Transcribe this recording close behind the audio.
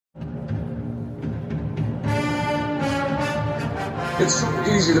It's so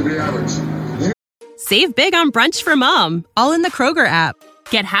easy to be average. Save big on brunch for mom, all in the Kroger app.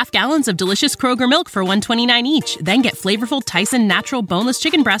 Get half gallons of delicious Kroger milk for $1.29 each. Then get flavorful Tyson natural boneless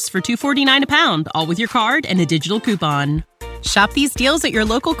chicken breasts for $2.49 a pound, all with your card and a digital coupon. Shop these deals at your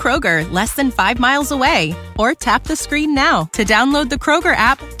local Kroger, less than 5 miles away. Or tap the screen now to download the Kroger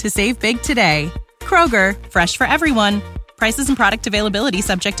app to save big today. Kroger, fresh for everyone. Prices and product availability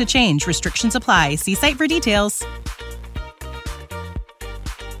subject to change. Restrictions apply. See site for details.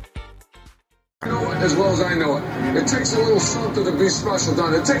 You know it as well as I know it. It takes a little something to be special,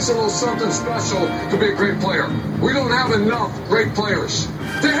 Don. It takes a little something special to be a great player. We don't have enough great players.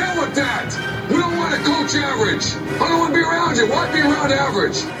 To hell with that! We don't want to coach average. I don't want to be around you. Why be around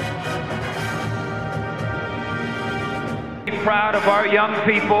average? Proud of our young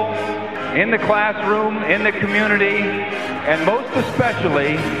people in the classroom, in the community, and most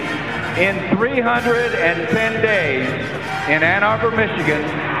especially in 310 days in Ann Arbor, Michigan,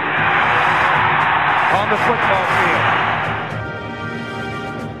 on the football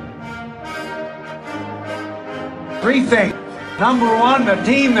field. Three things. Number one, the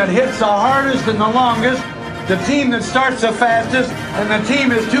team that hits the hardest and the longest, the team that starts the fastest, and the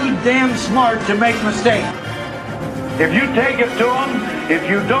team is too damn smart to make mistakes. If you take it to them, if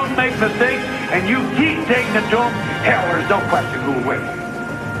you don't make mistakes, and you keep taking it to them, hell, there's no question who will win.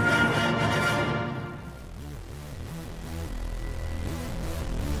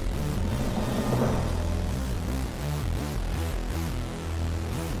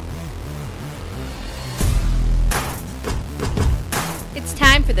 It's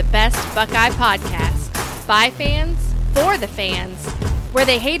time for the best Buckeye podcast. By fans, for the fans, where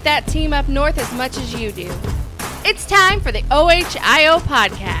they hate that team up north as much as you do. It's time for the OHIO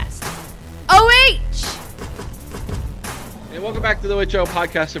podcast. OH! And welcome back to the OHIO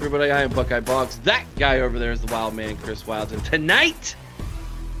podcast, everybody. I am Buckeye Boggs. That guy over there is the Wild Man, Chris Wilds. And tonight,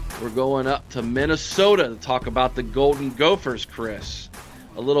 we're going up to Minnesota to talk about the Golden Gophers, Chris.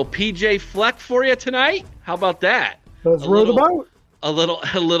 A little PJ Fleck for you tonight? How about that? Let's row the boat. A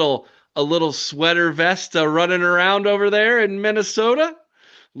little sweater vest running around over there in Minnesota.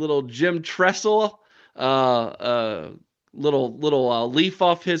 Little Jim Tressel, little leaf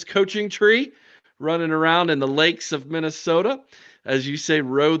off his coaching tree, running around in the lakes of Minnesota, as you say,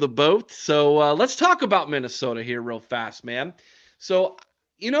 row the boat. So let's talk about Minnesota here real fast, man. So,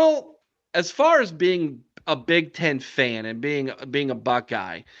 you know, as far as being a Big Ten fan and being a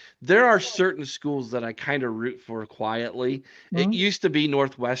Buckeye, there are certain schools that I kind of root for quietly. Mm-hmm. It used to be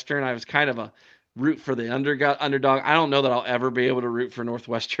Northwestern. I was kind of a root for the underdog. I don't know that I'll ever be able to root for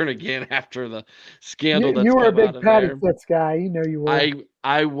Northwestern again after the scandal that's you were a big Patty there. Fitz guy. You know you were.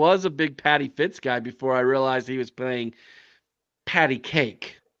 I was a big Patty Fitz guy before I realized he was playing patty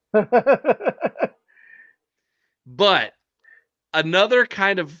cake. But another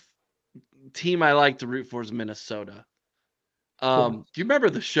kind of team I like to root for is Minnesota. Do you remember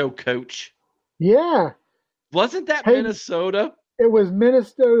the show Coach? Yeah. Wasn't that Minnesota? It was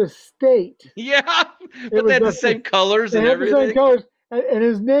Minnesota State. Yeah, but they had the same colors and everything. The same colors, and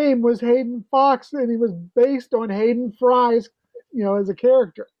his name was Hayden Fox, and he was based on Hayden Fry's, as a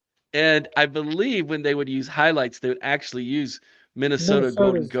character. And I believe when they would use highlights, they would actually use Minnesota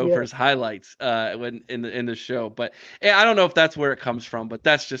Golden Gophers highlights when in the show. But I don't know if that's where it comes from, but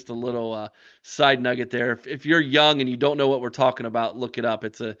that's just a little side nugget there. If you're young and you don't know what we're talking about, look it up.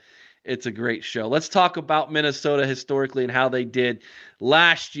 It's a great show. Let's talk about Minnesota historically and how they did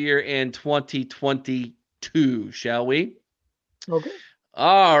last year in 2022, shall we? Okay.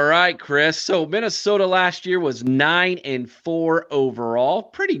 All right, Chris. So Minnesota last year was 9-4 overall.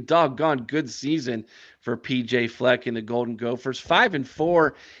 Pretty doggone good season for PJ Fleck and the Golden Gophers.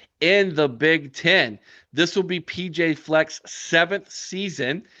 5-4 in the Big Ten. This will be PJ Fleck's 7th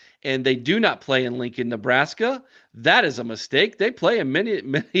season, and they do not play in Lincoln, Nebraska. That is a mistake. They play in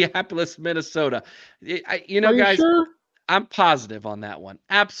Minneapolis, Minnesota. Guys, sure? I'm positive on that one.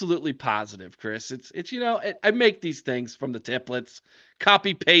 Absolutely positive, Chris. It's I make these things from the templates,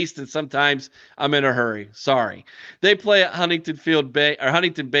 copy paste, and sometimes I'm in a hurry. Sorry. They play at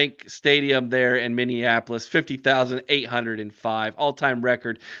Huntington Bank Stadium there in Minneapolis. 50,805 all-time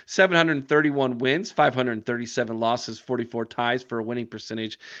record. 731 wins, 537 losses, 44 ties for a winning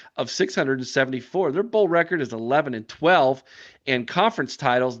percentage of 674. Their bowl record is 11-12. And conference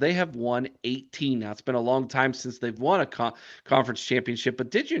titles, they have won 18. Now, it's been a long time since they've won a conference championship.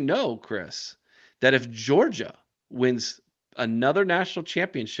 But did you know, Chris, that if Georgia wins another national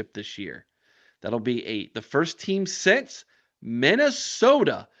championship this year, that'll be the first team since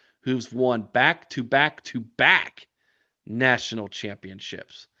Minnesota who's won back-to-back national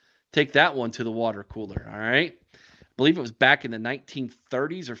championships. Take that one to the water cooler, all right? believe it was back in the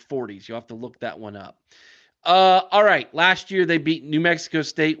 1930s or 40s. You'll have to look that one up. All right. Last year they beat New Mexico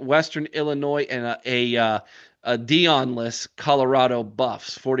State, Western Illinois, and a Dion-less Colorado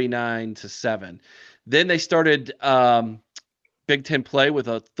Buffs, 49-7. Then they started Big Ten play with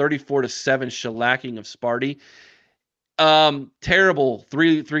a 34-7 shellacking of Sparty. Terrible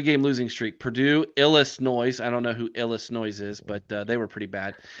three game losing streak. Purdue, Illinois. I don't know who Illinois is, but they were pretty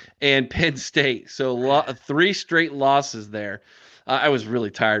bad. And Penn State. So 3 straight losses there. I was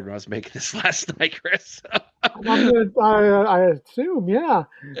really tired when I was making this last night, Chris. I assume, yeah.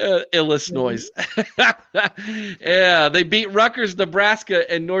 Illinois. Yeah, they beat Rutgers, Nebraska,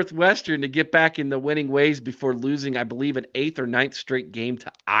 and Northwestern to get back in the winning ways before losing, I believe, an 8th or 9th straight game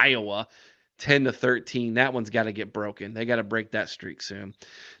to Iowa. 10-13. That one's got to get broken. They got to break that streak soon.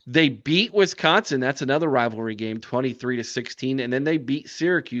 They beat Wisconsin. That's another rivalry game, 23-16. And then they beat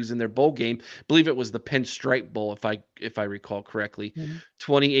Syracuse in their bowl game. I believe it was the Pinstripe Bowl, if I recall correctly,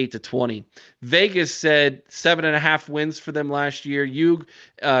 28-20. Vegas said 7.5 wins for them last year. You,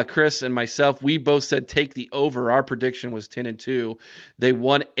 Chris, and myself, we both said take the over. Our prediction was 10-2. They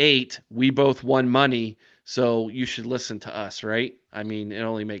won 8. We both won money. So you should listen to us, right? I mean, it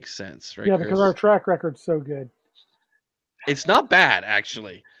only makes sense, right? Yeah, because Chris? our track record's so good. It's not bad,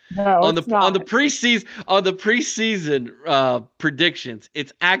 actually. No, on it's the not. on the preseason predictions,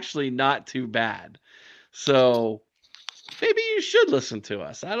 it's actually not too bad. So maybe you should listen to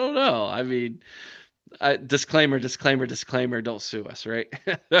us. I don't know. I mean, disclaimer. Don't sue us, right?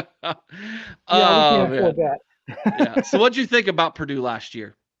 Yeah, we can't afford that. Yeah. So what'd you think about Purdue last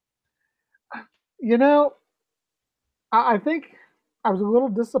year? You know, I think I was a little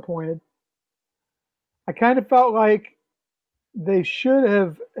disappointed. I kind of felt like they should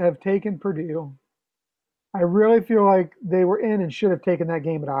have taken Purdue. I really feel like they were in and should have taken that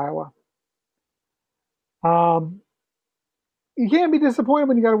game at Iowa. You can't be disappointed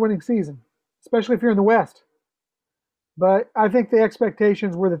when you got a winning season, especially if you're in the West. But I think the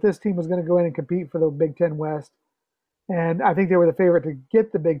expectations were that this team was going to go in and compete for the Big Ten West. And I think they were the favorite to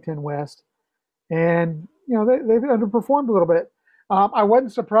get the Big Ten West. And, they've underperformed a little bit. I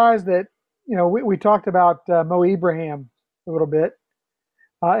wasn't surprised that, we talked about Mo Ibrahim a little bit.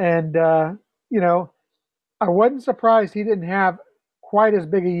 I wasn't surprised he didn't have quite as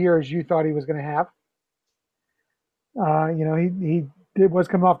big a year as you thought he was going to have. He was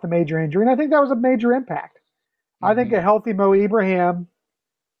coming off the major injury, and I think that was a major impact. Mm-hmm. I think a healthy Mo Ibrahim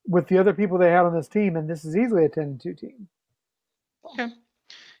with the other people they had on this team, and this is easily a 10-2 team. Okay.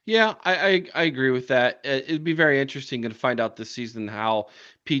 Yeah, I agree with that. It'd be very interesting to find out this season how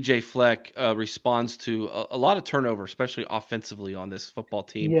PJ Fleck responds to a lot of turnover, especially offensively on this football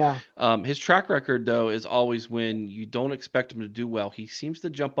team. Yeah. His track record, though, is always when you don't expect him to do well, he seems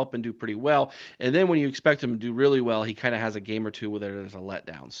to jump up and do pretty well. And then when you expect him to do really well, he kind of has a game or two where there's a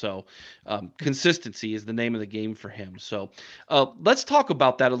letdown. So consistency is the name of the game for him. So let's talk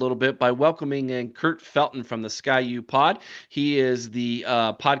about that a little bit by welcoming in Kurt Felton from the Sky U Pod. He is the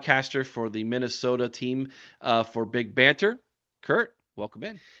podcaster for the Minnesota team for Big Banter. Kurt, welcome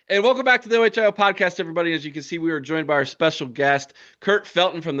in. And welcome back to the OHIO podcast, everybody. As you can see, we are joined by our special guest, Kurt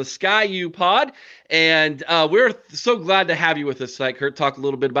Felton from the Sky U Pod. And we're so glad to have you with us tonight, Kurt. Talk a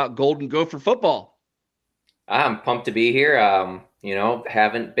little bit about Golden Gopher football. I'm pumped to be here.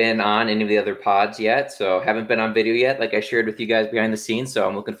 Haven't been on any of the other pods yet, so haven't been on video yet, like I shared with you guys behind the scenes, so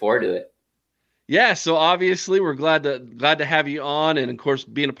I'm looking forward to it. Yeah, so obviously we're glad to have you on, and of course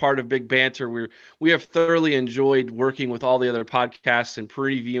being a part of Big Banter. We have thoroughly enjoyed working with all the other podcasts and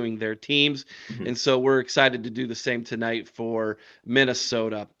previewing their teams, and so we're excited to do the same tonight for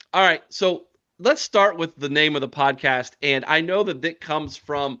Minnesota. All right, so let's start with the name of the podcast, and I know that comes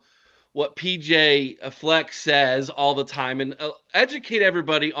from what PJ Fleck says all the time, and educate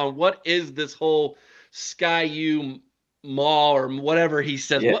everybody on what is this whole Sky U Ma or whatever he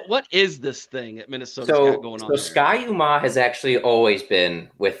says. Yeah. What is this thing that Minnesota's got going on? So Sky U Ma has actually always been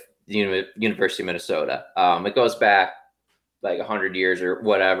with the University of Minnesota. It goes back like 100 years or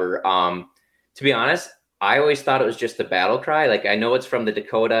whatever. To be honest, I always thought it was just a battle cry. Like I know it's from the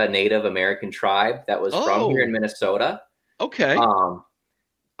Dakota Native American tribe that was from here in Minnesota. Okay.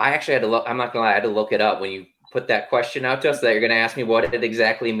 I actually had to look. I'm not gonna lie. I had to look it up when you put that question out to us. That you're gonna ask me what it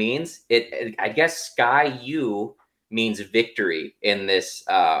exactly means. I guess Sky U means victory in this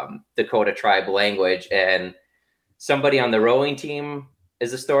Dakota tribe language. And somebody on the rowing team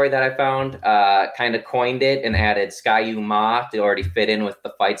is a story that I found, kind of coined it and added Sky U Ma to already fit in with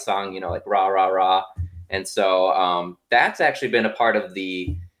the fight song, like rah, rah, rah. And so that's actually been a part of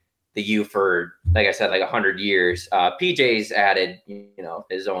the U for, like I said, like 100 years. PJ's added,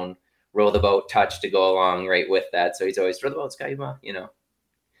 his own row the boat touch to go along right with that. So he's always row the boat, Sky,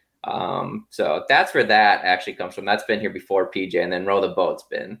 So that's where that actually comes from. That's been here before PJ, and then row the boat's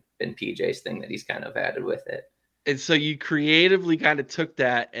been PJ's thing that he's kind of added with it. And so you creatively kind of took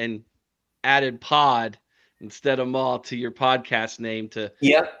that and added pod instead of mall to your podcast name to.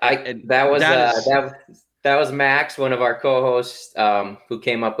 Yep. That was Max, one of our co-hosts, who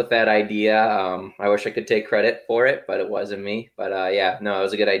came up with that idea. I wish I could take credit for it, but it wasn't me. But it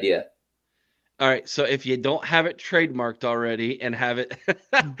was a good idea. All right, so if you don't have it trademarked already and have it,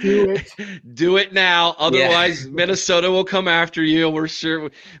 do it now. Otherwise, Minnesota will come after you. We're sure.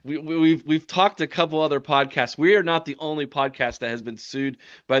 We've talked to a couple other podcasts. We are not the only podcast that has been sued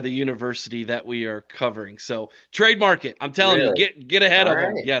by the university that we are covering. So trademark it. I'm telling you, get ahead of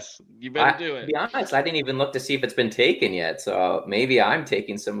them. Yes, you better do it. To be honest, I didn't even look to see if it's been taken yet. So maybe I'm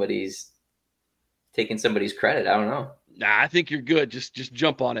taking somebody's credit. I don't know. Nah, I think you're good. Just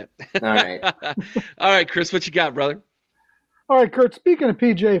jump on it. All right. All right, Chris, what you got, brother? All right, Kurt, speaking of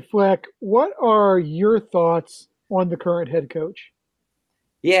PJ Fleck, what are your thoughts on the current head coach?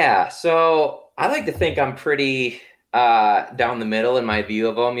 Yeah, so I like to think I'm pretty down the middle in my view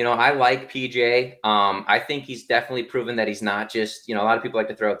of him. I like PJ. I think he's definitely proven that he's not just, a lot of people like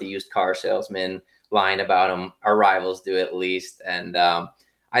to throw out the used car salesman line about him. Our rivals do at least. And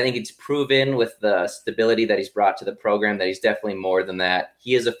I think it's proven with the stability that he's brought to the program that he's definitely more than that.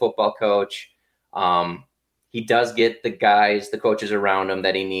 He is a football coach. He does get the coaches around him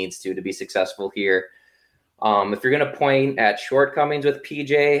that he needs to be successful here. If you're going to point at shortcomings with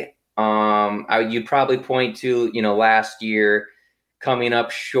PJ, you'd probably point to, last year coming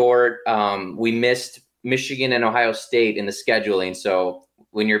up short. We missed Michigan and Ohio State in the scheduling. So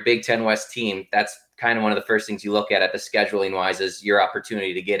when you're a Big Ten West team, that's kind of one of the first things you look at the scheduling wise is your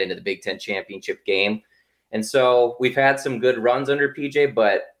opportunity to get into the Big Ten championship game. And so we've had some good runs under PJ,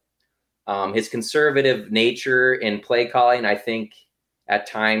 but his conservative nature in play calling, I think at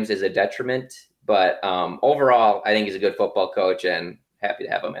times is a detriment, but overall I think he's a good football coach and happy to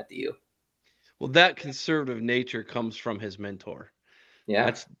have him at the U. Well, that conservative nature comes from his mentor.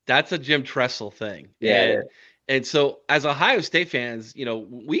 Yeah. That's a Jim Tressel thing. Yeah. And so as Ohio State fans,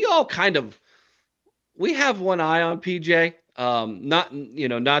 we all we have one eye on PJ,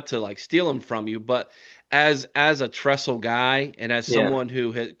 not to like steal him from you, but as a Tressel guy and as someone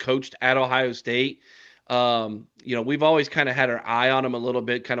who had coached at Ohio State, we've always kind of had our eye on him a little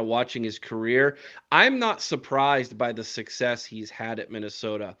bit, kind of watching his career. I'm not surprised by the success he's had at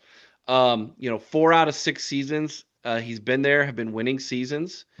Minnesota. 4 out of 6 seasons he's been there have been winning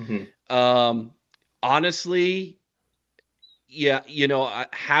seasons. Mm-hmm. Honestly,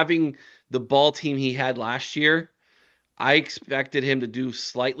 having the ball team he had last year, I expected him to do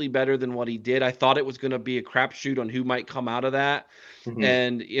slightly better than what he did. I thought it was going to be a crapshoot on who might come out of that. Mm-hmm.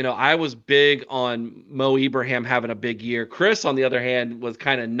 And, I was big on Mo Ibrahim having a big year. Chris, on the other hand, was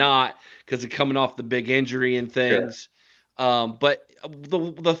kind of not because of coming off the big injury and things. Sure. But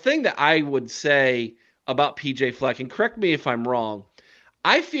the thing that I would say about PJ Fleck, and correct me if I'm wrong,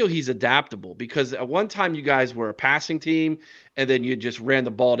 I feel he's adaptable because at one time you guys were a passing team and then you just ran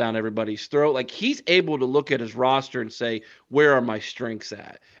the ball down everybody's throat. Like he's able to look at his roster and say, where are my strengths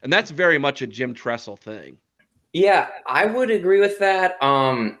at? And that's very much a Jim Tressel thing. Yeah, I would agree with that.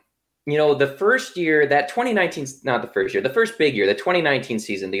 The first year, that 2019, not the first year, the first big year, the 2019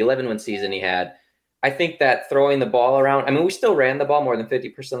 season, the 11-win season he had, I think that throwing the ball around, we still ran the ball more than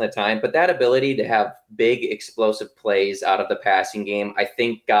 50% of the time, but that ability to have big explosive plays out of the passing game, I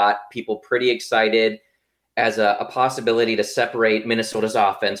think got people pretty excited as a possibility to separate Minnesota's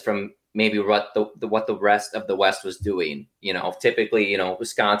offense from maybe what the rest of the West was doing. Typically,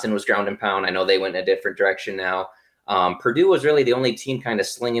 Wisconsin was ground and pound. I know they went in a different direction now. Purdue was really the only team kind of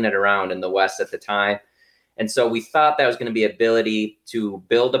slinging it around in the West at the time. And so we thought that was going to be ability to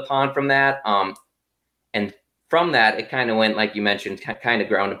build upon from that. And from that, it kind of went, like you mentioned, kind of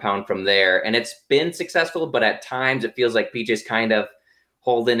ground and pound from there. And it's been successful, but at times it feels like PJ's kind of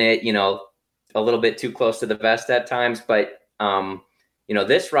holding it, a little bit too close to the vest at times. But,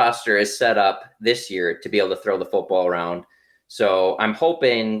 this roster is set up this year to be able to throw the football around. So I'm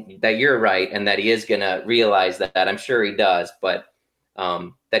hoping that you're right and that he is going to realize that. I'm sure he does, but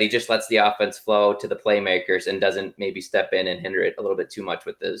that he just lets the offense flow to the playmakers and doesn't maybe step in and hinder it a little bit too much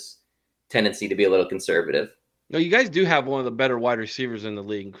with his tendency to be a little conservative. No, you guys do have one of the better wide receivers in the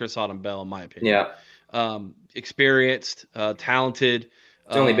league, Chris Auden-Bell, in my opinion. Yeah. Experienced, talented.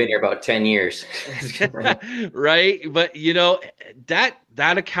 He's only been here about 10 years. Right. But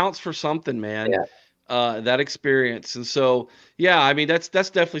that accounts for something, man. Yeah. That experience. And so, that's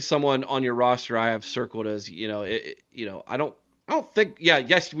definitely someone on your roster I have circled as, I don't I don't think. Yeah,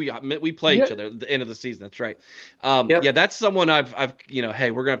 yes, we play each other at the end of the season. That's right. Yeah, that's someone I've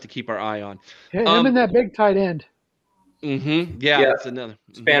hey, we're gonna have to keep our eye on. Him and that big tight end. Yeah, that's another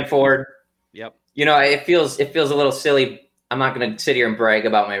span forward. Yep. It feels a little silly. I'm not going to sit here and brag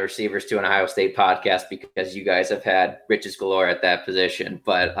about my receivers to an Ohio State podcast because you guys have had riches galore at that position.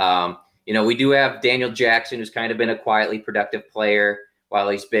 But we do have Daniel Jackson, who's kind of been a quietly productive player while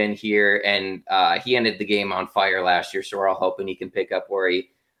he's been here, and he ended the game on fire last year. So we're all hoping he can pick up where he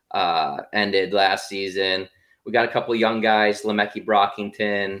ended last season. We got a couple of young guys, Lemeki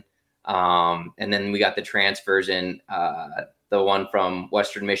Brockington, and then we got the transfers in the one from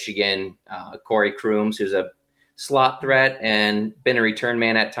Western Michigan, Corey Crooms, who's a slot threat and been a return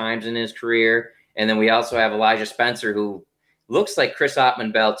man at times in his career. And then we also have Elijah Spencer, who looks like Chris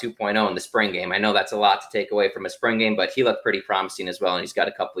Ottman-Bell 2.0 in the spring game. I know that's a lot to take away from a spring game, but he looked pretty promising as well, and he's got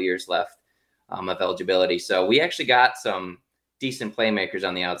a couple of years left of eligibility. So we actually got some decent playmakers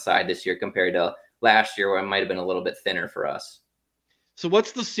on the outside this year compared to last year, where it might have been a little bit thinner for us. So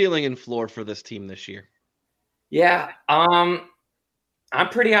what's the ceiling and floor for this team this year? Yeah, I'm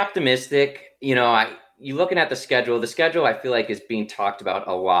pretty optimistic. You looking at the schedule I feel like is being talked about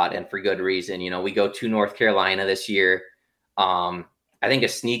a lot, and for good reason. We go to North Carolina this year. I think a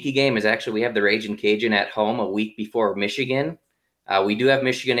sneaky game is actually we have the Ragin' Cajun at home a week before Michigan. We do have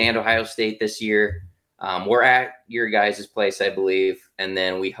Michigan and Ohio State this year. We're at your guys' place, I believe, and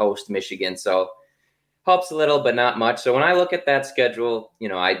then we host Michigan. So helps a little, but not much. So when I look at that schedule,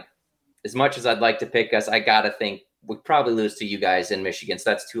 as much as I'd like to pick us, I got to think we probably lose to you guys in Michigan.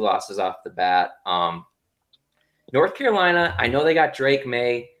 So that's 2 losses off the bat. North Carolina, I know they got Drake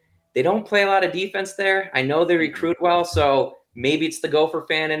May. They don't play a lot of defense there. I know they recruit well, so maybe it's the Gopher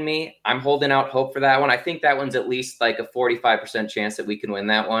fan in me. I'm holding out hope for that one. I think that one's at least like a 45% chance that we can win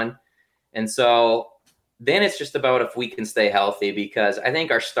that one. And so then it's just about if we can stay healthy, because I think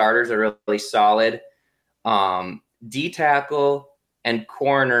our starters are really solid. D-tackle and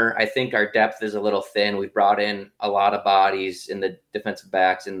corner, I think our depth is a little thin. We've brought in a lot of bodies in the defensive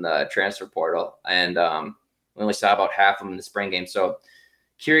backs in the transfer portal, and we only saw about half of them in the spring game. So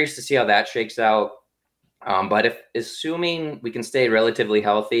curious to see how that shakes out. But if assuming we can stay relatively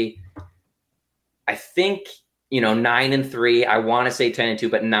healthy, I think, 9-3, I want to say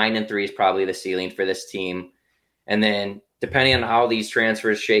 10-2, but 9-3 is probably the ceiling for this team. And then depending on how these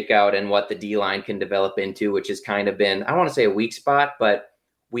transfers shake out and what the D-line can develop into, which has kind of been, I want to say a weak spot, but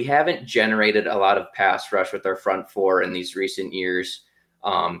we haven't generated a lot of pass rush with our front four in these recent years.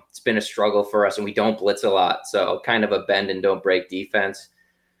 It's been a struggle for us, and we don't blitz a lot. So kind of a bend and don't break defense.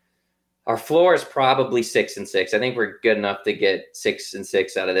 Our floor is probably 6-6. I think we're good enough to get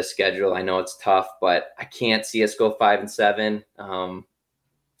 6-6 out of this schedule. I know it's tough, but I can't see us go 5-7.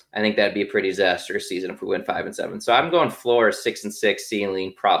 I think that'd be a pretty disastrous season if we win 5-7. So I'm going floor 6-6,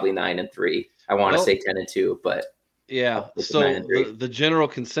 ceiling probably 9-3. I want to say 10-2, but yeah. So the general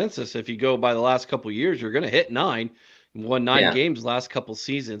consensus, if you go by the last couple of years, you're going to hit 9. You won 9 games last couple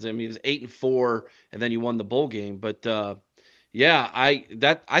seasons. I mean, it was 8-4, and then you won the bowl game. But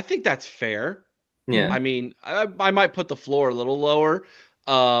I think that's fair. Yeah. I mean, I might put the floor a little lower,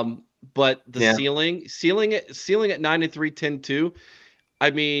 but the ceiling at 9-3, 10-2. I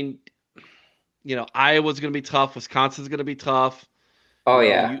mean, Iowa's going to be tough. Wisconsin's going to be tough. Oh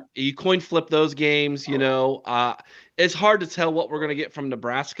yeah. You coin flip those games. It's hard to tell what we're going to get from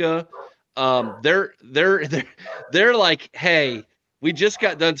Nebraska. They're like, hey, we just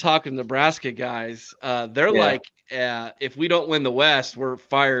got done talking to Nebraska guys. They're like, if we don't win the West, we're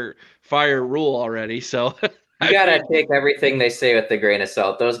fire rule already. So you gotta take everything they say with a grain of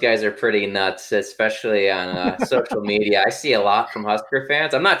salt. Those guys are pretty nuts, especially on social media. I see a lot from Husker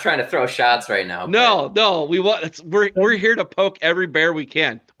fans. I'm not trying to throw shots right now. No, we're here to poke every bear we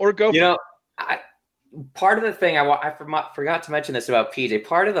can, or go. Part of the thing I forgot to mention this about PJ.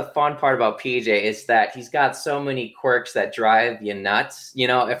 Part of the fun part about PJ is that he's got so many quirks that drive you nuts,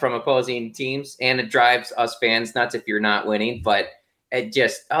 from opposing teams, and it drives us fans nuts if you're not winning. But it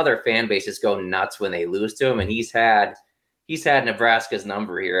just other fan bases go nuts when they lose to him, and he's had Nebraska's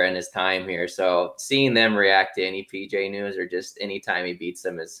number here in his time here. So seeing them react to any PJ news or just anytime he beats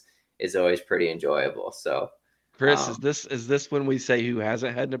them is always pretty enjoyable. So, Chris, is this when we say who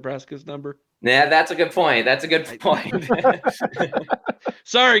hasn't had Nebraska's number? Yeah, that's a good point.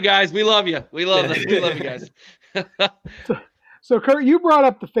 Sorry, guys. We love you. We love you guys. So, Kurt, you brought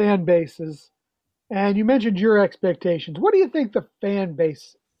up the fan bases, and you mentioned your expectations. What do you think the fan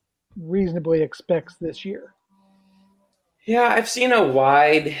base reasonably expects this year? Yeah, I've seen a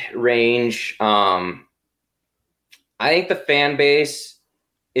wide range. I think the fan base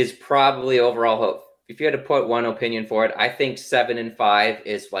is probably overall if you had to put one opinion for it, I think 7-5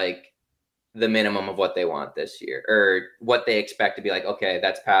 is like the minimum of what they want this year, or what they expect to be like, okay,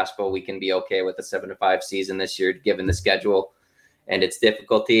 that's passable. We can be okay with a 7-5 season this year, given the schedule and its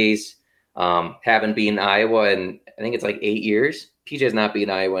difficulties. Haven't beaten Iowa in, I think it's like 8 years. PJ has not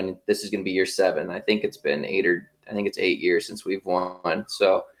beaten Iowa, and this is going to be year 7. I think it's been 8 years since we've won.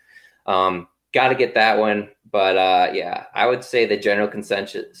 So, got to get that one. But yeah, I would say the general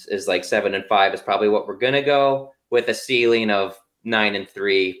consensus is like 7-5 is probably what we're going to go, with a ceiling of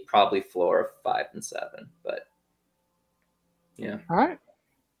 9-3, probably floor of 5-7. But yeah. All right.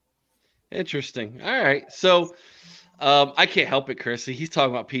 Interesting. All right. So I can't help it, Chris. He's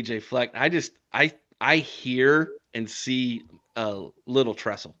talking about PJ Fleck. I hear and see Little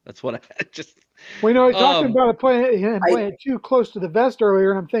Trestle. That's what I just. We know he talked about it playing it too close to the vest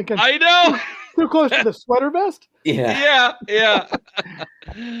earlier, and I'm thinking, I know, too close to the sweater vest. Yeah.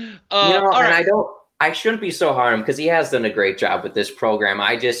 I shouldn't be so hard on him, because he has done a great job with this program.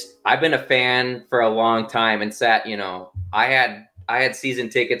 I've been a fan for a long time, and I had season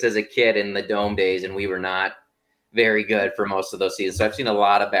tickets as a kid in the Dome days, and we were not very good for most of those seasons. So I've seen a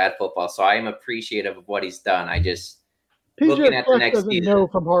lot of bad football. So I am appreciative of what he's done. Looking at the next doesn't season. know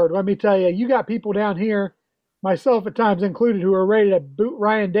from heart. Let me tell you, you got people down here, myself at times included, who are ready to boot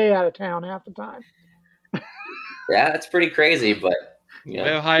Ryan Day out of town half the time. Yeah, that's pretty crazy, but I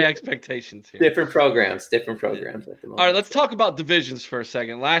have high expectations here. Different programs at the moment. All right, let's talk about divisions for a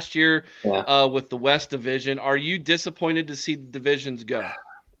second. Last year, with the West Division, are you disappointed to see the divisions go?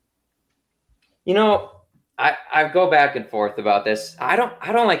 I go back and forth about this. I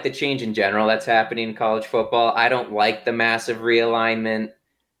don't like the change in general that's happening in college football. I don't like the massive realignment.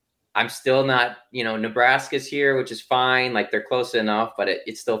 I'm still not, Nebraska's here, which is fine. Like, they're close enough, but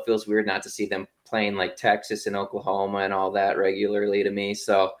it still feels weird not to see them playing like Texas and Oklahoma and all that regularly to me.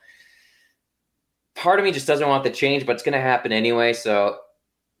 So part of me just doesn't want the change, but it's going to happen anyway. So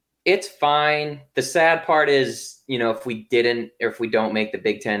it's fine. The sad part is, if we don't make the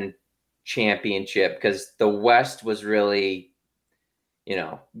Big Ten championship, because the West was really,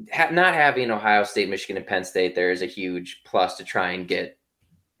 not having Ohio State, Michigan, and Penn State there is a huge plus to try and get,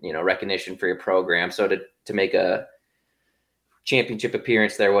 recognition for your program. So to make a championship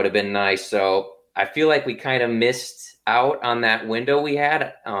appearance there would have been nice. So I feel like we kind of missed out on that window we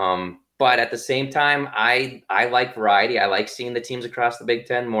had. But at the same time, I like variety. I like seeing the teams across the Big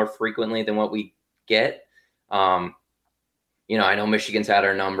Ten more frequently than what we get. I know Michigan's had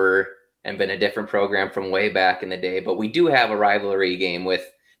our number and been a different program from way back in the day, but we do have a rivalry game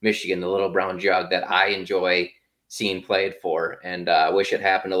with Michigan, the Little Brown Jug, that I enjoy seeing played for, and wish it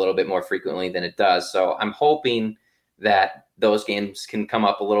happened a little bit more frequently than it does. So I'm hoping that those games can come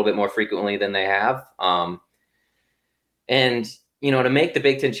up a little bit more frequently than they have. To make the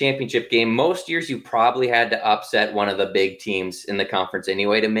Big Ten championship game, most years you probably had to upset one of the big teams in the conference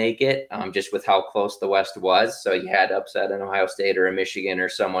anyway to make it, just with how close the West was. So you had to upset an Ohio State or a Michigan or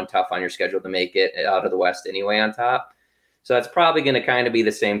someone tough on your schedule to make it out of the West anyway on top. So that's probably going to kind of be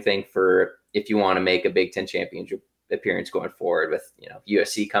the same thing for if you want to make a Big Ten championship appearance going forward with,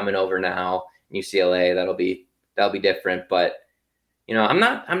 USC coming over now, UCLA, that'll be different. But,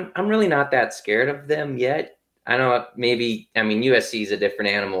 I'm really not that scared of them yet. I know USC is a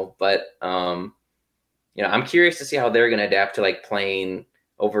different animal, but, I'm curious to see how they're going to adapt to like playing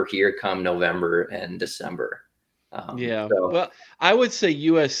over here come November and December. Well, I would say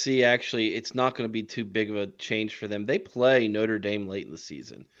USC, actually, it's not going to be too big of a change for them. They play Notre Dame late in the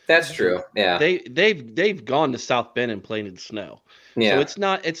season. That's true. Yeah. They've gone to South Bend and played in snow. Yeah. So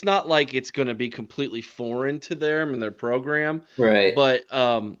it's not like it's going to be completely foreign to them and their program. Right. But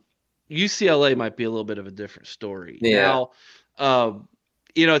UCLA might be a little bit of a different story. Yeah. Now,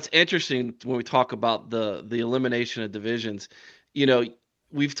 it's interesting when we talk about the elimination of divisions.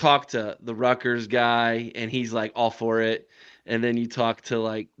 We've talked to the Rutgers guy, and he's like all for it. And then you talk to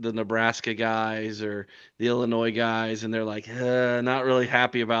like the Nebraska guys or the Illinois guys, and they're like, not really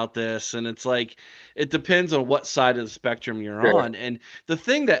happy about this. And it's like, it depends on what side of the spectrum you're on. And the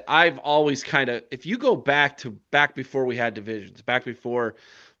thing that I've always if you go back before we had divisions, back before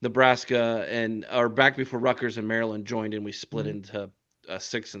Nebraska or back before Rutgers and Maryland joined and we split into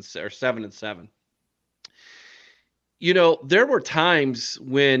 7 and 7. There were times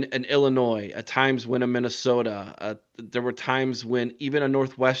when an Illinois, at times when a Minnesota, there were times when even a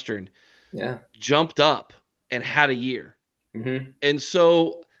Northwestern jumped up and had a year. Mm-hmm. And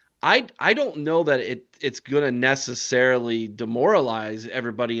so I don't know that it's going to necessarily demoralize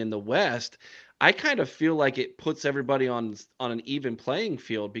everybody in the West. I kind of feel like it puts everybody on an even playing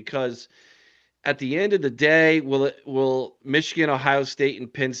field, because at the end of the day, will Michigan, Ohio State,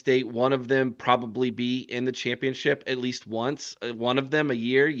 and Penn State, one of them probably be in the championship at least once, one of them a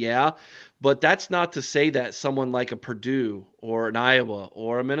year? Yeah. But that's not to say that someone like a Purdue or an Iowa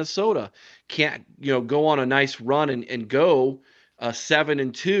or a Minnesota can't, go on a nice run and go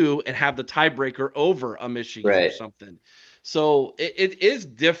 7-2 and have the tiebreaker over a Michigan or Right. something. So it is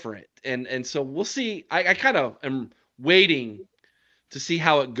different. And so we'll see. I kind of am waiting to see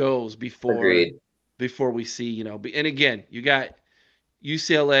how it goes before Agreed. we see, and again, you got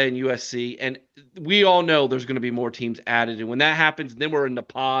UCLA and USC, and we all know there's going to be more teams added, and when that happens, then we're in the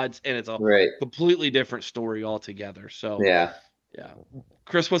pods, and it's a Right. completely different story altogether. So Yeah.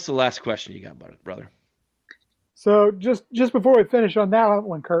 Chris, what's the last question you got, brother? So just before we finish on that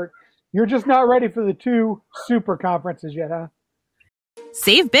one, Kurt, you're just not ready for the 2 super conferences yet, huh?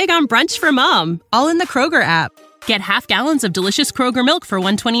 Save big on brunch for mom, all in the Kroger app. Get half gallons of delicious Kroger milk for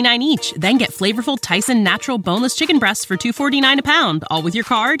 $1.29 each. Then get flavorful Tyson natural boneless chicken breasts for $2.49 a pound, all with your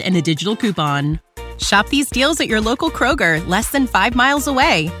card and a digital coupon. Shop these deals at your local Kroger, less than 5 miles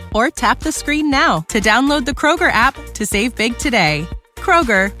away. Or tap the screen now to download the Kroger app to save big today.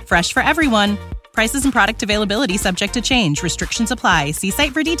 Kroger, fresh for everyone. Prices and product availability subject to change. Restrictions apply. See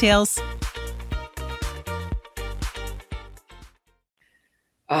site for details.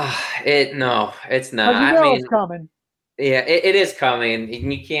 No, it's not. But you know it's coming. Yeah, it is coming.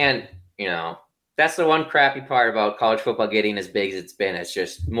 You can't, that's the one crappy part about college football getting as big as it's been. It's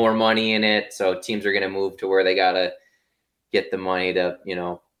just more money in it. So teams are going to move to where they got to get the money to,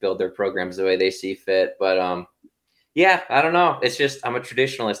 build their programs the way they see fit. But, yeah, I don't know. It's just, I'm a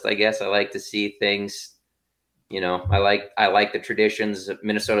traditionalist, I guess. I like to see things, I like the traditions.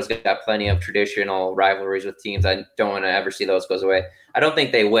 Minnesota's got plenty of traditional rivalries with teams. I don't want to ever see those goes away. I don't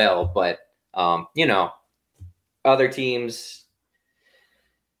think they will, but, other teams,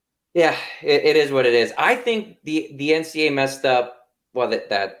 yeah, it is what it is. I think the NCAA messed up. Well,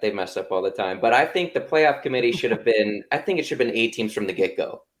 that they mess up all the time, but I think the playoff committee should have been. I think it should have been 8 teams from the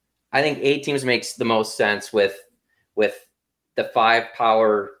get-go. I think 8 teams makes the most sense with the 5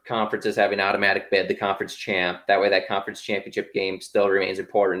 power conferences having automatic bid, the conference champ. That way, that conference championship game still remains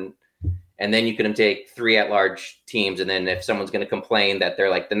important. And then you can take 3 at-large teams, and then if someone's going to complain that they're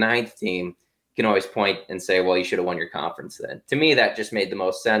like the 9th team, you can always point and say, well, you should have won your conference then. To me, that just made the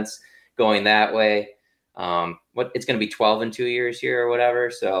most sense going that way. It's going to be 12 in 2 years here or whatever.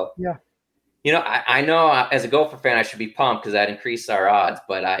 So, yeah, I know as a Gopher fan, I should be pumped because that increased our odds,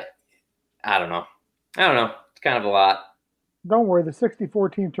 but I don't know. It's kind of a lot. Don't worry. The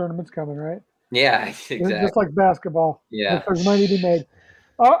 64-team tournament's coming, right? Yeah, exactly. Just like basketball. Yeah. There's money to be made.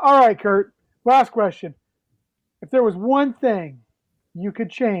 All right, Kurt. Last question. If there was one thing you could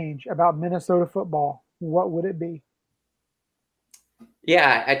change about Minnesota football, what would it be?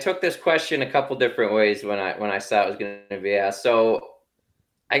 Yeah, I took this question a couple different ways when I saw it was going to be asked. So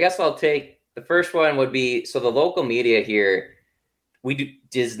I guess I'll take the first one would be, so the local media here,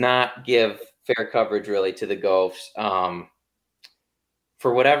 does not give fair coverage really to the Gophers.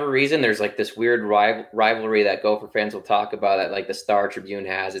 For whatever reason, there's like this weird rivalry that Gopher fans will talk about that like the Star Tribune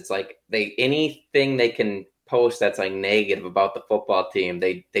has. It's like anything they can post that's like negative about the football team,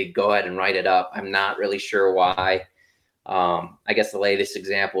 they go ahead and write it up. I'm not really sure why. I guess the latest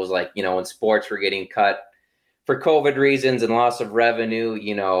example is like, when sports were getting cut for COVID reasons and loss of revenue,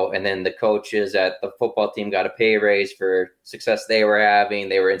 and then the coaches at the football team got a pay raise for success they were having.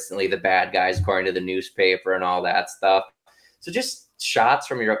 They were instantly the bad guys according to the newspaper and all that stuff. So just shots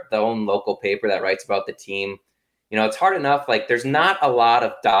from the own local paper that writes about the team. It's hard enough. Like there's not a lot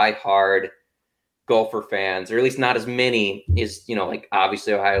of diehard Gopher fans, or at least not as many as, like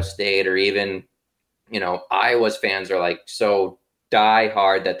obviously Ohio State or even, Iowa's fans are like so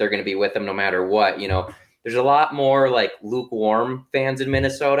diehard that they're going to be with them no matter what. There's a lot more like lukewarm fans in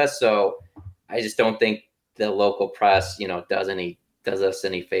Minnesota. So I just don't think the local press, does us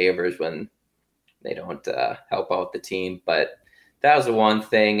any favors when they don't help out the team. But that was the one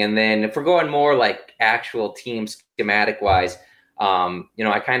thing. And then if we're going more like actual team schematic wise,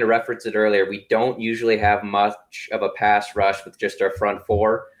 I kind of referenced it earlier. We don't usually have much of a pass rush with just our front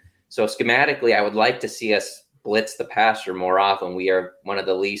 4. So schematically, I would like to see us blitz the passer more often. We are one of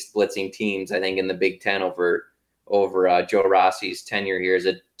the least blitzing teams, I think, in the Big Ten over Joe Rossi's tenure here as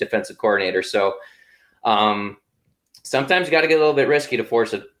a defensive coordinator. So sometimes you got to get a little bit risky to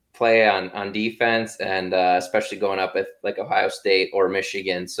force a play on defense, and especially going up with like Ohio State or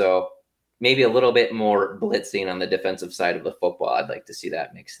Michigan. So maybe a little bit more blitzing on the defensive side of the football. I'd like to see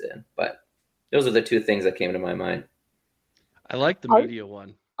that mixed in. But those are the 2 things that came to my mind. I like the media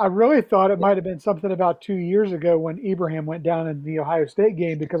one. I really thought it might have been something about 2 years ago when Ibrahim went down in the Ohio State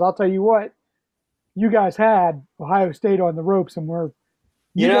game, because I'll tell you what, you guys had Ohio State on the ropes, and You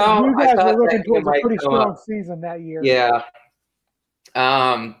you I guys were thought that looking game towards a might pretty come strong up. season that year. Yeah.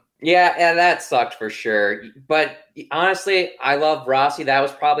 Yeah, that sucked for sure. But honestly, I love Rossi. That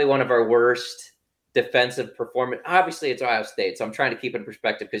was probably one of our worst defensive performance. Obviously, it's Ohio State, so I'm trying to keep it in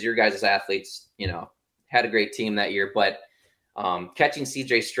perspective because your guys' athletes, had a great team that year. But catching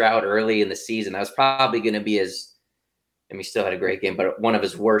CJ Stroud early in the season, that was probably going to be he still had a great game, but one of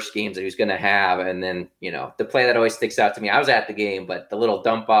his worst games that he was going to have. And then, the play that always sticks out to me, I was at the game, but the little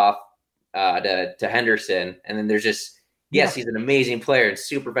dump off to Henderson. And then there's just, yes, he's an amazing player and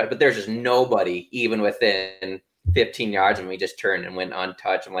super bad, but there's just nobody even within 15 yards of him. He just turned and went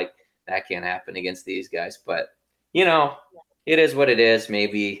untouched. I'm like, that can't happen against these guys. But, it is what it is.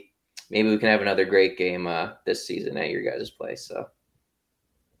 Maybe we can have another great game this season at your guys' place. So,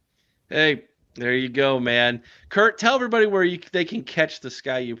 Hey, there you go, man. Kurt, tell everybody where they can catch the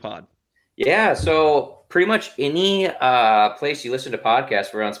Sky U Pod. Yeah, so pretty much any place you listen to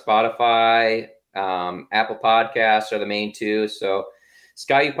podcasts, we're on Spotify, Apple Podcasts are the main two. So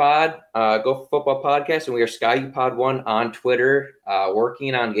Sky U Pod, Go Football Podcast, and we are Sky U Pod 1 on Twitter,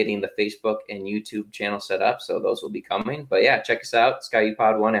 working on getting the Facebook and YouTube channel set up. So those will be coming. But yeah, check us out, Sky U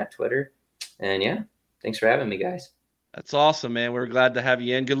Pod 1 at Twitter. And yeah, thanks for having me, guys. That's awesome, man. We're glad to have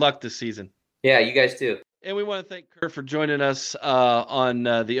you in. Good luck this season. Yeah, you guys too. And we want to thank Kurt for joining us on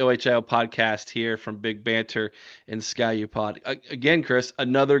the OHIO podcast here from Big Banter and Sky U Pod. Again, Chris,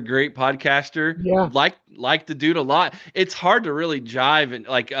 another great podcaster. Yeah. Like the dude a lot. It's hard to really jive and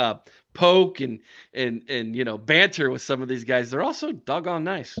poke and banter with some of these guys. They're also doggone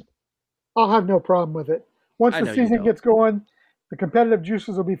nice. I'll have no problem with it. Once the season gets going, the competitive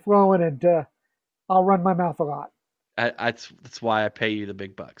juices will be flowing, and I'll run my mouth a lot. That's why I pay you the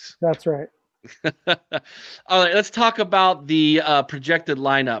big bucks. That's right. All right, let's talk about the projected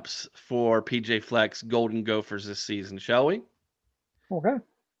lineups for PJ Fleck's Golden Gophers this season, shall we? Okay.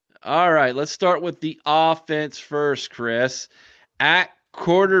 All right, let's start with the offense first, Chris. At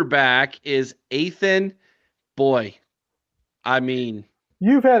quarterback is Ethan. Boy, I mean,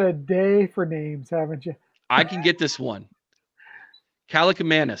 you've had a day for names, haven't you? I can get this one.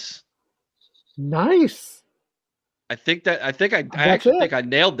 Kaliakmanis. Nice. I actually think I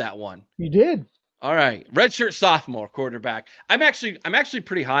nailed that one. You did. All right. Redshirt sophomore quarterback. I'm actually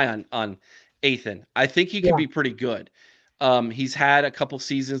pretty high on Ethan. I think he can be pretty good. He's had a couple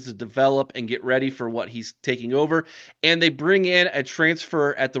seasons to develop and get ready for what he's taking over. And they bring in a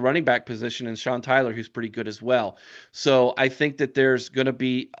transfer at the running back position in Sean Tyler, who's pretty good as well. So I think that there's going to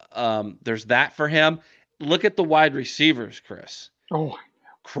be there's that for him. Look at the wide receivers, Chris. Oh,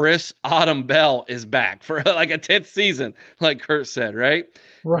 Chris Autumn Bell is back for like a 10th season, like Kurt said, right?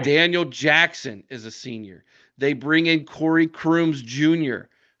 Daniel Jackson is a senior. They bring in Corey Crooms Jr.,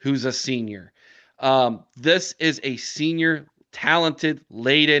 who's a senior. This is a senior, talented,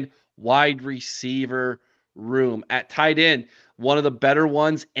 laden wide receiver room. At tight end, one of the better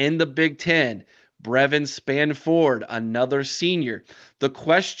ones in the Big Ten, Brevin Spanford, another senior. The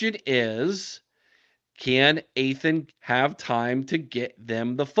question is, can Ethan have time to get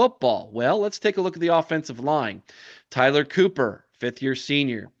them the football? Well, let's take a look at the offensive line. Tyler Cooper, fifth-year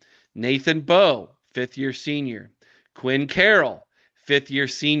senior. Nathan Bowe, fifth-year senior. Quinn Carroll, fifth-year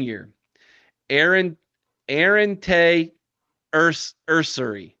senior. Aaron Tay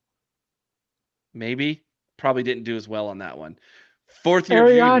Ursary. Maybe. Probably didn't do as well on that one. Fourth-year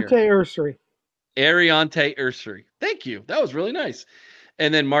junior. Ariante Ursary. Thank you. That was really nice.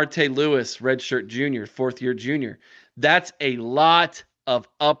 And then Marte Lewis, redshirt junior, fourth-year junior. That's a lot of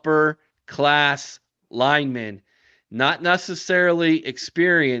upper-class linemen. Not necessarily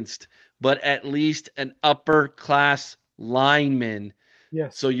experienced, but at least an upper-class lineman.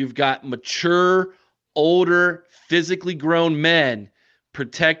 Yes. So you've got mature, older, physically grown men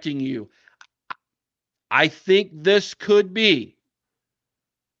protecting you. I think this could be,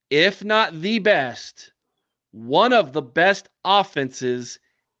 if not the best, one of the best offenses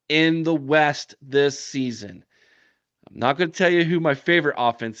in the West this season. I'm not going to tell you who my favorite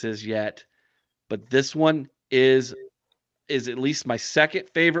offense is yet, but this one is at least my second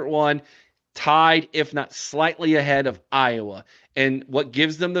favorite one, tied, if not slightly ahead of Iowa. And what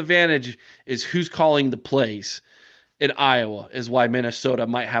gives them the advantage is who's calling the plays in Iowa is why Minnesota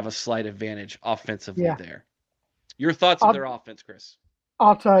might have a slight advantage offensively there. Your thoughts on their offense, Chris?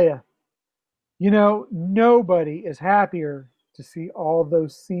 I'll tell you. Nobody is happier to see all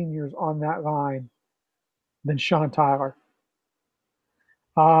those seniors on that line than Sean Tyler.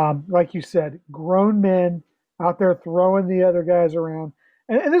 Like you said, grown men out there throwing the other guys around.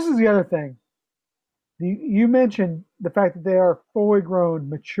 And this is the other thing. You mentioned the fact that they are fully grown,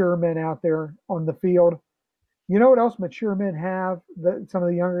 mature men out there on the field. You know what else mature men have that some of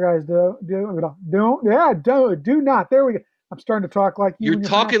the younger guys do not. There we go. I'm starting to talk like you You're when you're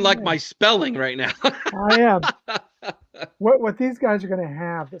talking pronouncing like my my name. spelling right now. I am. What these guys are going to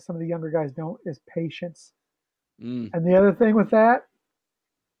have that some of the younger guys don't is patience. Mm, And the other thing with that,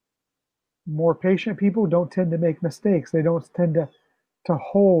 more patient people don't tend to make mistakes. They don't tend to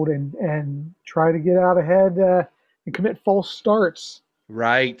hold and try to get out ahead and commit false starts.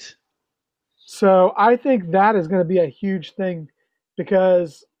 right. So I think that is going to be a huge thing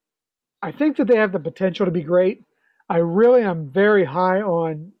because I think that they have the potential to be great. I really am very high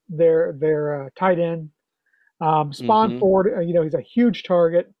on their tight end. Spawn Mm-hmm. Ford, he's a huge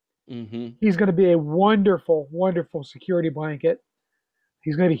target. Mm-hmm. He's going to be a wonderful, wonderful security blanket.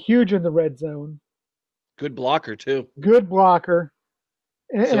 He's going to be huge in the red zone. Good blocker too. Good blocker.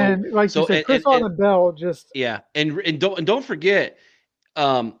 So And like you so said, Chris Allen Bell just, yeah, and don't forget.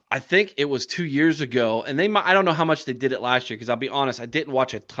 I think it was 2 years ago, and I don't know how much they did it last year because I'll be honest, I didn't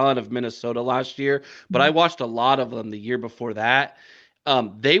watch a ton of Minnesota last year, but I watched a lot of them the year before that.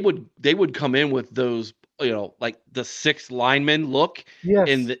 They would come in with those, like the six linemen look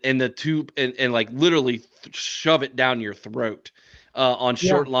in yes, the two and like literally shove it down your throat on yeah.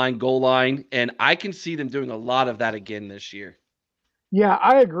 short line, goal line, and I can see them doing a lot of that again this year. Yeah,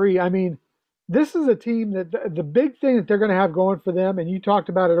 I agree. I mean, this is a team that the big thing that they're going to have going for them, and you talked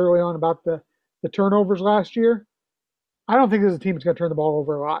about it early on about the turnovers last year. I don't think this is a team that's going to turn the ball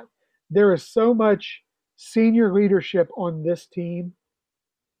over a lot. There is so much senior leadership on this team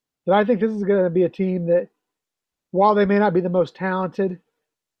that I think this is going to be a team that, while they may not be the most talented,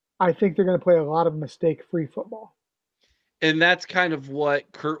 I think they're going to play a lot of mistake-free football. And that's kind of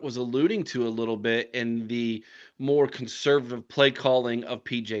what Kurt was alluding to a little bit in the more conservative play calling of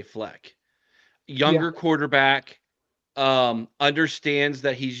PJ Fleck. Yeah, Younger quarterback, understands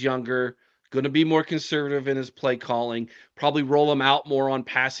that he's younger, going to be more conservative in his play calling, probably roll him out more on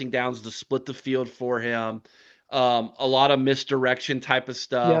passing downs to split the field for him. A lot of misdirection type of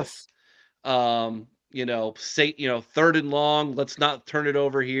stuff. yes, Say, third and long, let's not turn it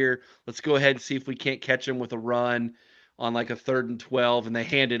over here. Let's go ahead and see if we can't catch him with a run on like a 3rd and 12, and they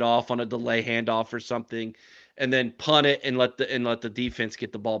hand it off on a delay handoff or something, and then punt it and let the defense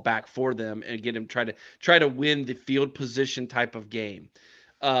get the ball back for them and get him try to win the field position type of game.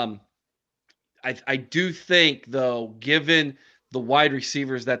 Um, I do think though, given the wide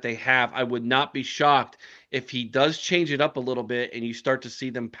receivers that they have, I would not be shocked if he does change it up a little bit and you start to see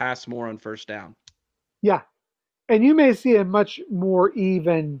them pass more on first down. yeah. And you may see a much more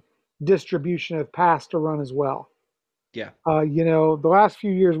even distribution of pass to run as well. Yeah. The last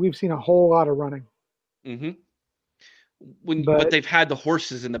few years we've seen a whole lot of running, Mm-hmm. But but they've had the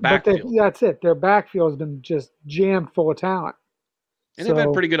horses in the but backfield, that's it. Their backfield has been just jammed full of talent. and they've had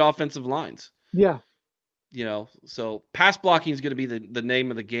So pretty good offensive lines. yeah, So pass blocking is going to be the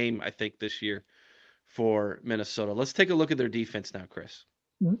name of the game, I think, this year for Minnesota. Let's take a look at their defense now, Chris.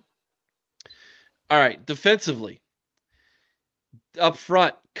 Mhm. All right, defensively. Up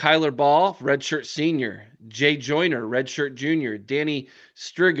front, Kyler Ball, redshirt senior. Jay Joyner, redshirt junior. Danny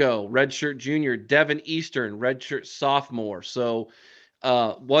Strigo, redshirt junior. Devin Eastern, redshirt sophomore. So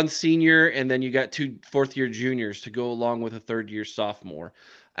one senior, and then you got 2 fourth-year juniors to go along with a third-year sophomore.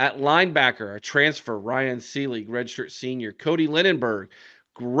 At linebacker, a transfer, Ryan Seelig, redshirt senior. Cody Lindenberg,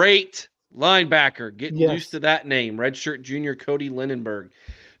 great linebacker. Get used yes, to that name, redshirt junior Cody Lindenberg.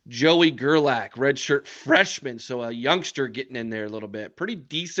 Joey Gerlach, redshirt freshman, so a youngster getting in there a little bit. Pretty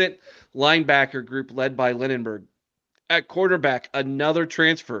decent linebacker group led by Lindenberg. At quarterback, another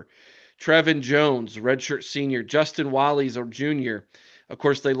transfer, Trevin Jones, redshirt senior. Justin Wally's a junior. Of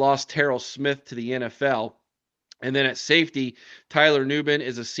course, they lost Terrell Smith to the NFL. And then at safety, Tyler Newman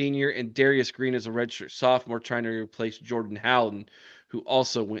is a senior, and Darius Green is a redshirt sophomore trying to replace Jordan Howden, who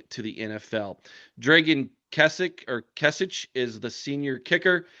also went to the NFL. Dragan Kesic is the senior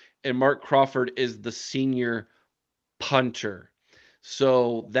kicker, and Mark Crawford is the senior punter.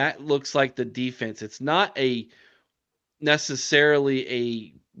 So that looks like the defense. It's not necessarily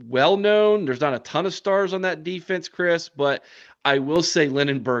a well-known. There's not a ton of stars on that defense, Chris, but I will say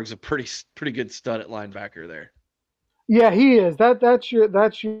Lindenberg's a pretty good stud at linebacker there. yeah, he is. That's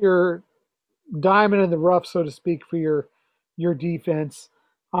your diamond in the rough, so to speak, for your defense.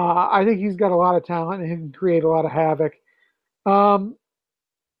 I think he's got a lot of talent and he can create a lot of havoc. Um,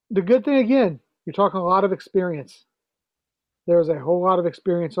 the good thing again, you're talking a lot of experience. There's a whole lot of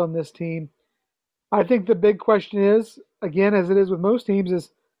experience on this team. I think the big question is, again, as it is with most teams,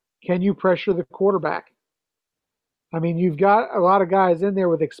 is can you pressure the quarterback? I mean, you've got a lot of guys in there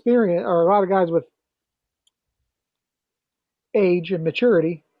with experience, or a lot of guys with age and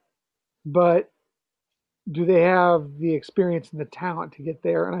maturity, but do they have the experience and the talent to get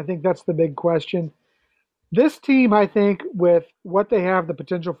there? And I think that's the big question. This team, I think, with what they have the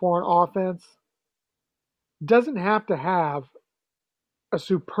potential for on offense, doesn't have to have a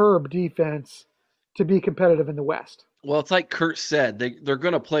superb defense to be competitive in the West. Well, it's like Kurt said, they're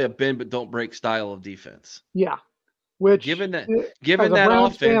going to play a bend but don't break style of defense. Yeah, which Given as that a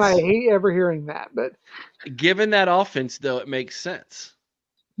Browns fan, I offense, hate ever hearing that, but given that offense, though, it makes sense.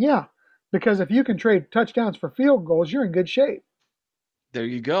 yeah, because if you can trade touchdowns for field goals, you're in good shape, There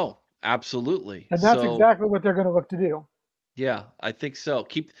you go. Absolutely. and that's So, exactly what they're going to look to do. yeah, I think so.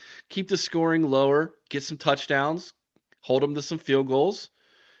 Keep the scoring lower, get some touchdowns, hold them to some field goals,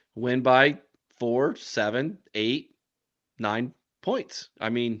 win by 4, 7, 8, 9 points. I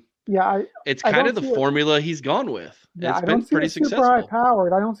mean, Yeah, it's I kind don't of the see it. formula he's gone with. Yeah, It's I been don't see pretty it super high successful.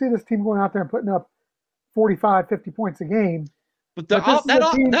 powered. I don't see this team going out there and putting up 45, 50 points a game. But But this is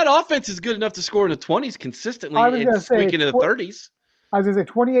a team. that offense is good enough to score in the 20s consistently I was going and to say, squeak into the 30s. I was going to say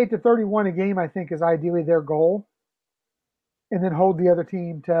 28 to 31 a game. I think is ideally their goal, and then hold the other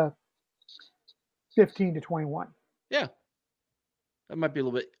team to 15 to 21. Yeah, that might be a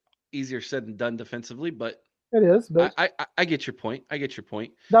little bit easier said than done defensively, but It is, but I get your point. I get your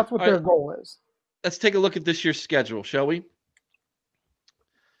point. that's what All their right, goal is. let's take a look at this year's schedule, shall we?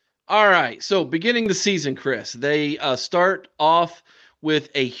 All right, so beginning the season, Chris, they start off with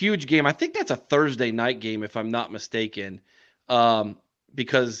a huge game. I think that's a Thursday night game, if I'm not mistaken,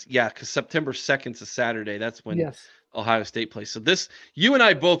 because September 2nd is a Saturday. That's when Yes. Ohio State plays. So you and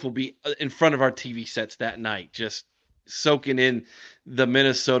I both will be in front of our TV sets that night, just soaking in the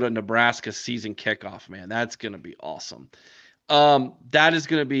Minnesota-Nebraska season kickoff, man. That's going to be awesome. That is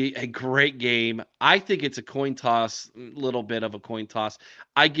going to be a great game. I think it's a coin toss, little bit of a coin toss.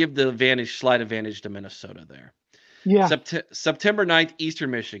 I give the slight advantage to Minnesota there. Yeah. September 9th,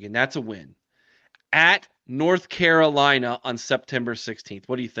 Eastern Michigan. That's a win. At North Carolina on September 16th.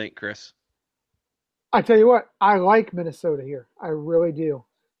 What do you think, Chris? I tell you what, I like Minnesota here. I really do.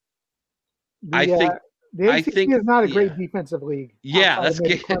 The ACC is not a great defensive league. Yeah, that's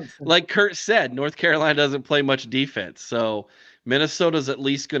like Kurt said. North Carolina doesn't play much defense, so Minnesota's at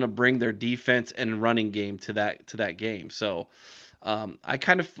least going to bring their defense and running game to that game. So I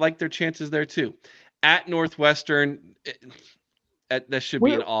kind of like their chances there too. At Northwestern, that should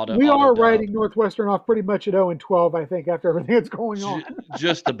be an auto. We are writing Northwestern off pretty much at 0-12, I think, after everything that's going on.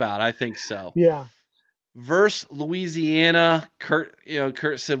 Just about, I think so. Yeah. Versus Louisiana, Kurt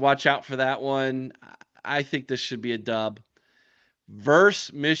said watch out for that one. I think this should be a dub.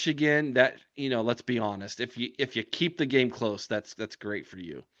 Versus Michigan, that let's be honest. If you keep the game close, that's great for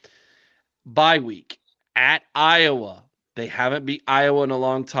you. Bye week at Iowa. They haven't beat Iowa in a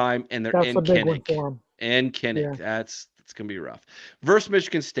long time, and they're in Kinnick. In Kinnick, yeah. That's gonna be rough. Versus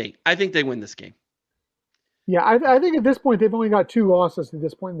Michigan State, I think they win this game. Yeah, I think at this point they've only got 2 losses at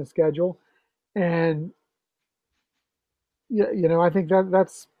this point in the schedule, and I think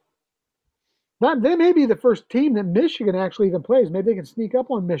that's. They may be the first team that Michigan actually even plays. Maybe they can sneak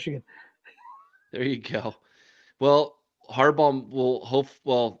up on Michigan. There you go. Well, Harbaugh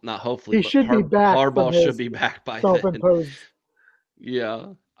will not hopefully. He should be back. Harbaugh should be back by self-imposed. then. Yeah.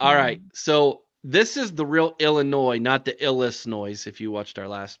 All right. So this is the real Illinois, not the Illinois. If you watched our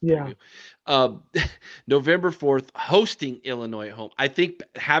last preview, November 4th, hosting Illinois at home. I think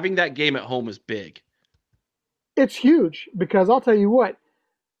having that game at home is big. It's huge because I'll tell you what.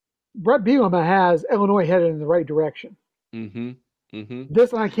 Brett Bielema has Illinois headed in the right direction. Mm-hmm. Mm-hmm.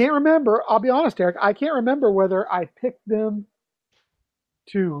 This, and I can't remember, I'll be honest, Eric, I can't remember whether I picked them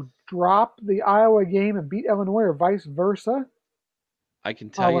to drop the Iowa game and beat Illinois or vice versa. I can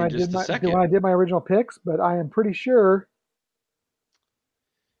tell you in just a second. When I did my original picks, but I am pretty sure.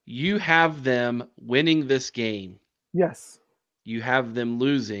 You have them winning this game. Yes. You have them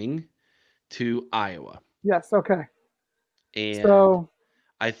losing to Iowa. Yes, okay. And so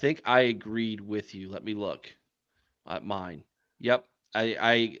I think I agreed with you. Let me look at mine. Yep.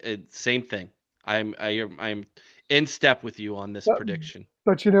 I same thing. I'm in step with you on this prediction.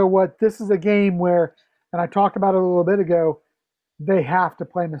 But you know what? This is a game where, and I talked about it a little bit ago, they have to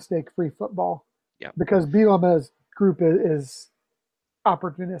play mistake-free football. Yeah. Because Bielema's group is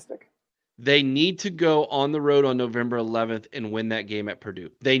opportunistic. They need to go on the road on November 11th and win that game at Purdue.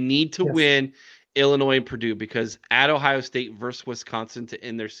 They need to win Illinois and Purdue because at Ohio State versus Wisconsin to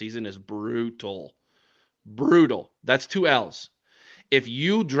end their season is brutal. Brutal. That's 2 L's. If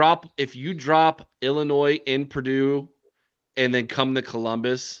you drop Illinois in Purdue and then come to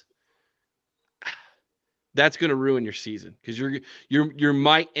Columbus, that's going to ruin your season because you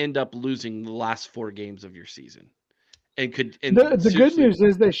might end up losing the last 4 games of your season. and could. The good news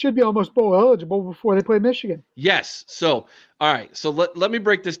is they should be almost bowl eligible before they play Michigan. Yes. So, all right. So let me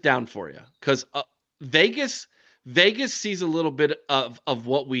break this down for you, because Vegas sees a little bit of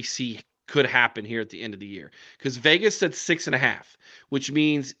what we see could happen here at the end of the year, because Vegas said 6.5, which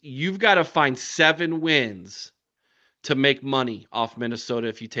means you've got to find 7 wins to make money off Minnesota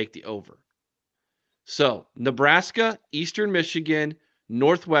if you take the over. So Nebraska, Eastern Michigan,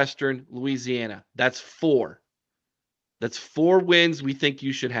 Northwestern, Louisiana. That's 4. That's 4 wins we think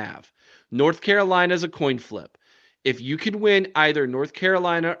you should have. North Carolina is a coin flip. If you can win either North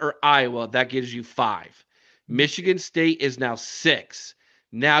Carolina or Iowa, that gives you 5. Michigan State is now 6.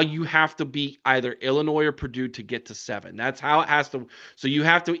 Now you have to beat either Illinois or Purdue to get to 7. That's how it has to. So you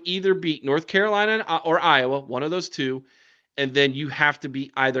have to either beat North Carolina or Iowa, one of those two, and then you have to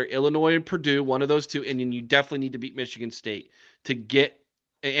beat either Illinois or Purdue, one of those two, and then you definitely need to beat Michigan State to get,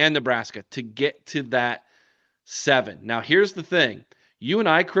 and Nebraska, to get to that 7. Now here's the thing. You and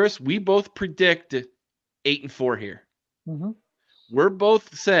I, Chris, we both predict 8-4 here. Mm-hmm. We're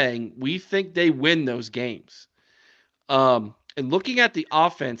both saying we think they win those games. And looking at the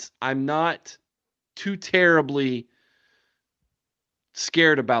offense, I'm not too terribly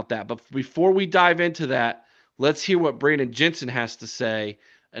scared about that. But before we dive into that, let's hear what Brandon Jensen has to say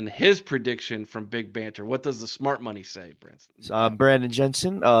and his prediction from Big Banter. What does the smart money say, Branson? I'm Brandon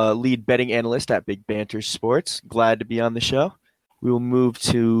Jensen, lead betting analyst at Big Banter Sports. Glad to be on the show. We will move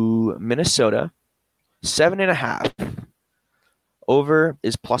to Minnesota. 7.5. Over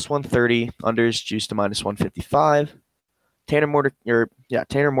is plus 130. Under is juiced to minus 155. Tanner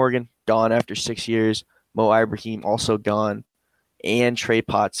Morgan gone after 6 years. Mo Ibrahim also gone. And Trey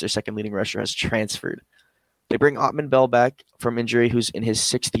Potts, their second leading rusher, has transferred. They bring Ottman Bell back from injury, who's in his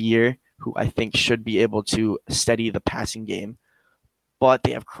 6th year, who I think should be able to steady the passing game. But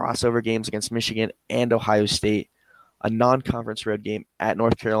they have crossover games against Michigan and Ohio State, a non-conference road game at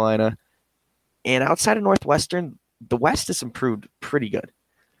North Carolina. And outside of Northwestern, the West has improved pretty good.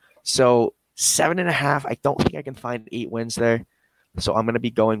 So 7.5, I don't think I can find 8 wins there. So I'm going to be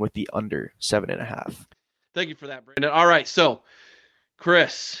going with the under 7.5. Thank you for that, Brandon. All right, so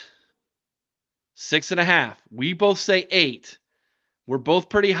Chris, 6.5. We both say 8. We're both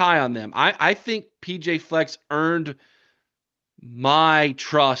pretty high on them. I think PJ Flex earned my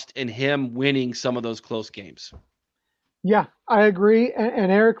trust in him winning some of those close games. Yeah, I agree.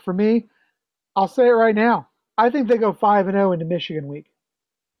 And Eric, for me, I'll say it right now. I think they go 5-0 into Michigan week.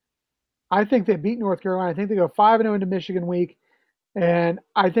 I think they beat North Carolina. I think they go 5-0 into Michigan week. And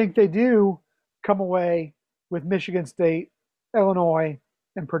I think they do come away with Michigan State, Illinois,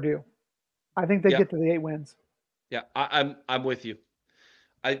 and Purdue. I think they get to the 8 wins. Yeah, I'm with you.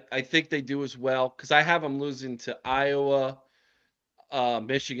 I think they do as well, because I have them losing to Iowa,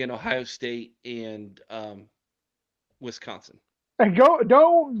 Michigan, Ohio State, and Wisconsin. And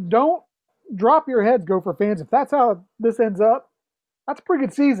don't drop your heads, Gopher fans. If that's how this ends up, that's a pretty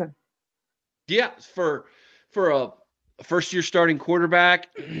good season. Yeah, for a first-year starting quarterback,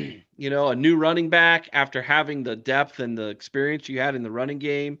 a new running back after having the depth and the experience you had in the running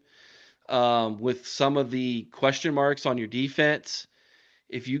game, with some of the question marks on your defense.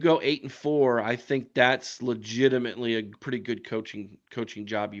 If you go 8-4, I think that's legitimately a pretty good coaching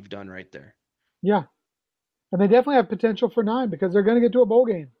job you've done right there. Yeah. And they definitely have potential for 9 because they're going to get to a bowl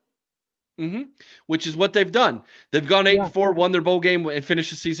game. Mm-hmm. Which is what they've done. They've gone 8-4, won their bowl game, and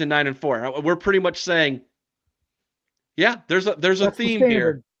finished the season 9-4. We're pretty much saying, yeah, there's a theme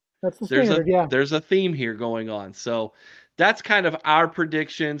here. That's the standard. There's a theme here going on. So that's kind of our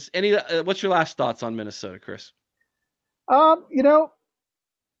predictions. What's your last thoughts on Minnesota, Chris?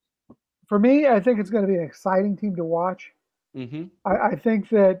 For me, I think it's going to be an exciting team to watch. Mm-hmm. I think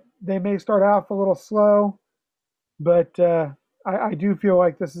that they may start off a little slow, but I do feel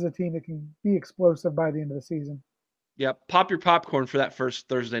like this is a team that can be explosive by the end of the season. Yeah, pop your popcorn for that first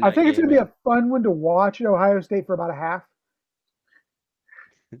Thursday night. I think it's going to be a fun one to watch at Ohio State for about a half.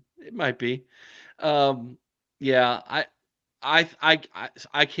 It might be. Yeah, I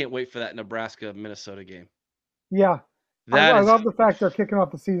can't wait for that Nebraska-Minnesota game. Yeah. I love the fact they're kicking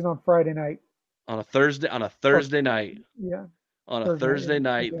off the season on Friday night. On a Thursday night. Yeah. On a Thursday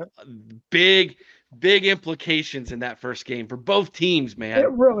night. Yeah. Big implications in that first game for both teams, man.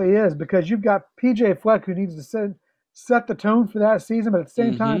 It really is, because you've got PJ Fleck, who needs to set the tone for that season, but at the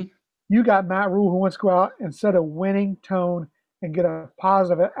same time, you got Matt Rule, who wants to go out and set a winning tone and get a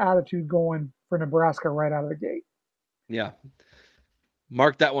positive attitude going for Nebraska right out of the gate. Yeah.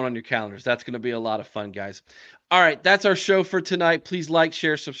 Mark that one on your calendars. That's going to be a lot of fun, guys. All right, that's our show for tonight. Please like,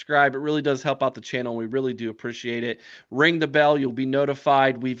 share, subscribe. It really does help out the channel. We really do appreciate it. Ring the bell. You'll be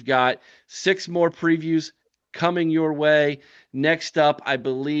notified. We've got 6 more previews coming your way. Next up, I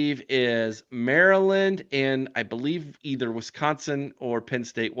believe, is Maryland, and I believe either Wisconsin or Penn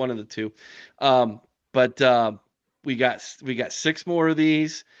State, one of the two. But we got 6 more of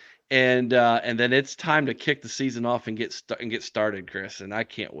these, and then it's time to kick the season off and get started, Chris. And I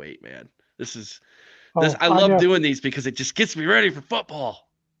can't wait, man. I love doing these because it just gets me ready for football.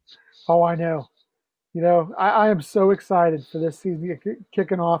 Oh, I know. I am so excited for this season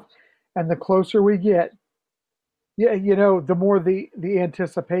kicking off, and the closer we get, the more the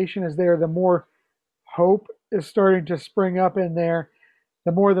anticipation is there, the more hope is starting to spring up in there,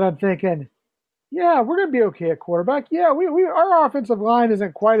 the more that I'm thinking, yeah, we're going to be okay at quarterback. Yeah, our offensive line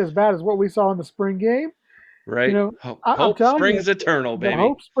isn't quite as bad as what we saw in the spring game. Right. Hope springs eternal, baby.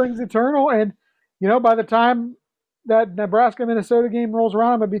 Hope springs eternal. And, by the time that Nebraska-Minnesota game rolls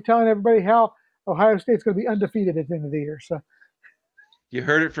around, I'm going to be telling everybody how Ohio State's going to be undefeated at the end of the year. So you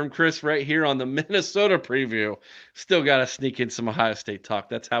heard it from Chris right here on the Minnesota preview. Still got to sneak in some Ohio State talk.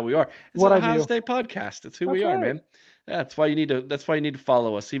 That's how we are. It's an Ohio State podcast. That's who we are, man. Yeah, that's why you need to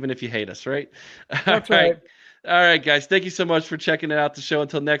follow us, even if you hate us, right? That's right. All right, guys. Thank you so much for checking out the show.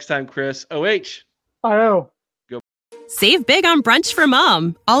 Until next time, Chris. OH. I know. Go. Save big on brunch for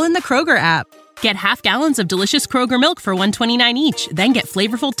mom, all in the Kroger app. Get half gallons of delicious Kroger milk for $1.29 each. Then get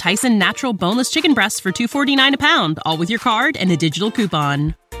flavorful Tyson natural boneless chicken breasts for $2.49 a pound, all with your card and a digital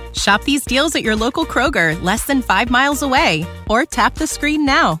coupon. Shop these deals at your local Kroger, less than 5 miles away. Or tap the screen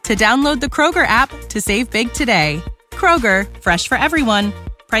now to download the Kroger app to save big today. Kroger, fresh for everyone.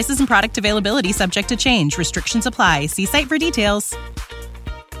 Prices and product availability subject to change. Restrictions apply. See site for details.